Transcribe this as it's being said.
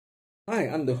Hi,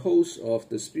 I'm the host of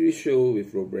The Spirit Show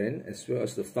with Robren, as well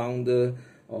as the founder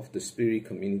of the Spirit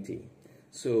Community.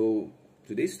 So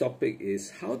today's topic is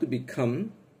how to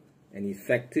become an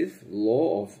effective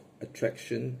Law of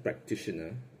Attraction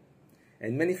Practitioner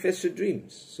and manifest your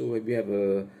dreams. So we have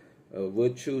a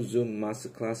virtual Zoom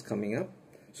Masterclass coming up.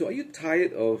 So are you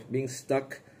tired of being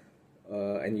stuck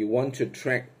and you want to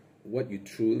attract what you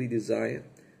truly desire?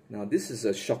 Now this is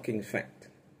a shocking fact.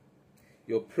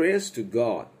 Your prayers to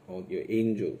God or your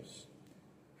angels,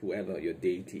 whoever, your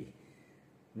deity,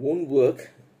 won't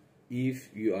work if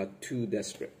you are too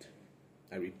desperate.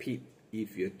 I repeat,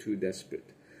 if you're too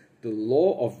desperate. The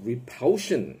law of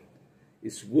repulsion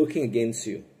is working against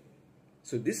you.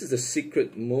 So this is a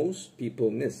secret most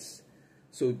people miss.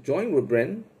 So join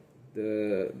Robren,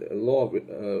 the Law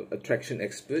of Attraction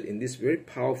expert, in this very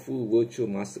powerful virtual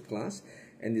masterclass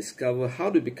and discover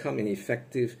how to become an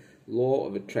effective Law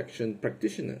of Attraction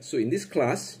Practitioner. So in this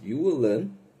class, you will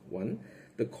learn, 1,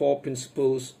 the core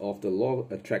principles of the Law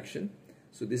of Attraction.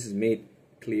 So this is made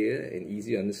clear and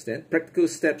easy to understand. Practical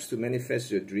steps to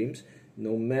manifest your dreams,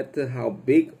 no matter how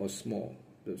big or small.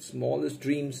 The smallest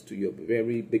dreams to your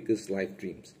very biggest life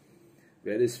dreams.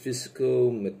 Whether it's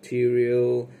physical,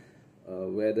 material,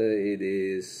 whether it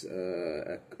is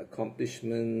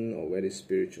accomplishment, or whether it's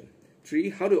spiritual. 3,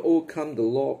 how to overcome the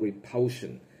law of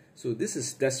repulsion. So this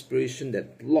is desperation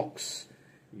that blocks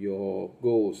your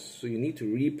goals. So you need to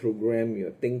reprogram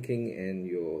your thinking and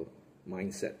your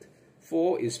mindset.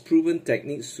 4 is proven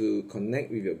techniques to connect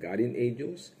with your guardian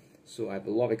angels. So I have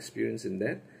a lot of experience in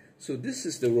that. So this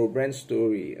is the Robren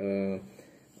story.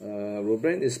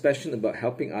 Robren is passionate about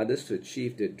helping others to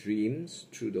achieve their dreams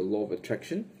through the law of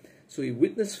attraction. So he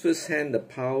witnessed firsthand the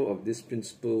power of these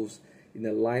principles in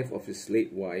the life of his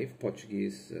late wife,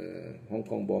 Portuguese, Hong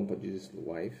Kong-born Portuguese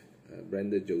wife,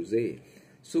 Brenda Jose.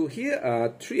 So here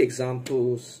are 3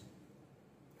 examples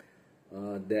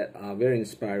that are very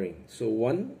inspiring. So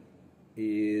 1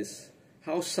 is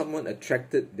how someone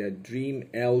attracted their dream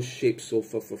L-shaped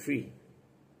sofa for free.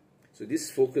 So this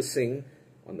is focusing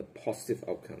on the positive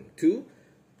outcome. 2,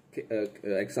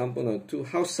 example number 2,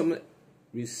 how someone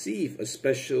received a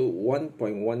special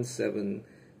 1.17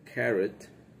 carat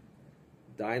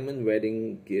diamond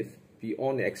wedding gift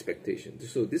beyond their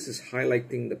expectations. So this is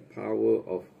highlighting the power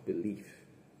of belief.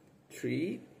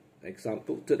 3,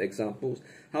 third example,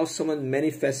 how someone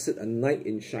manifested a knight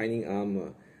in shining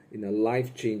armor in a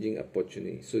life-changing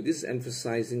opportunity. So this is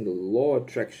emphasizing the law of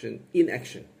attraction in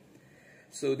action.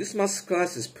 So this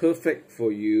masterclass is perfect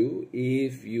for you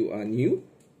if you are new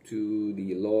to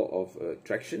the law of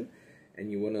attraction and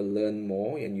you want to learn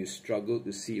more and you struggle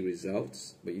to see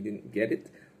results but you didn't get it,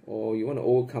 or you want to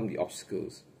overcome the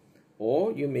obstacles,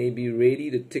 or you may be ready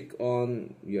to take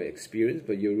on your experience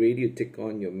but you're ready to take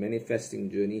on your manifesting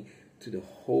journey to the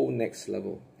whole next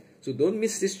level. So don't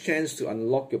miss this chance to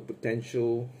unlock your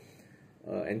potential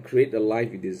and create the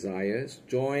life you desire.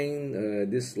 Join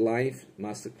this live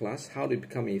masterclass, how to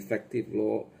become an effective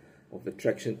Law of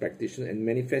Attraction Practitioner and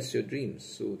manifest your dreams.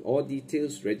 So all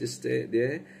details, register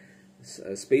there.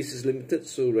 Space is limited,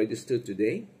 so register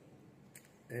today.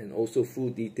 And also full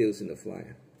details in the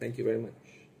flyer. Thank you very much.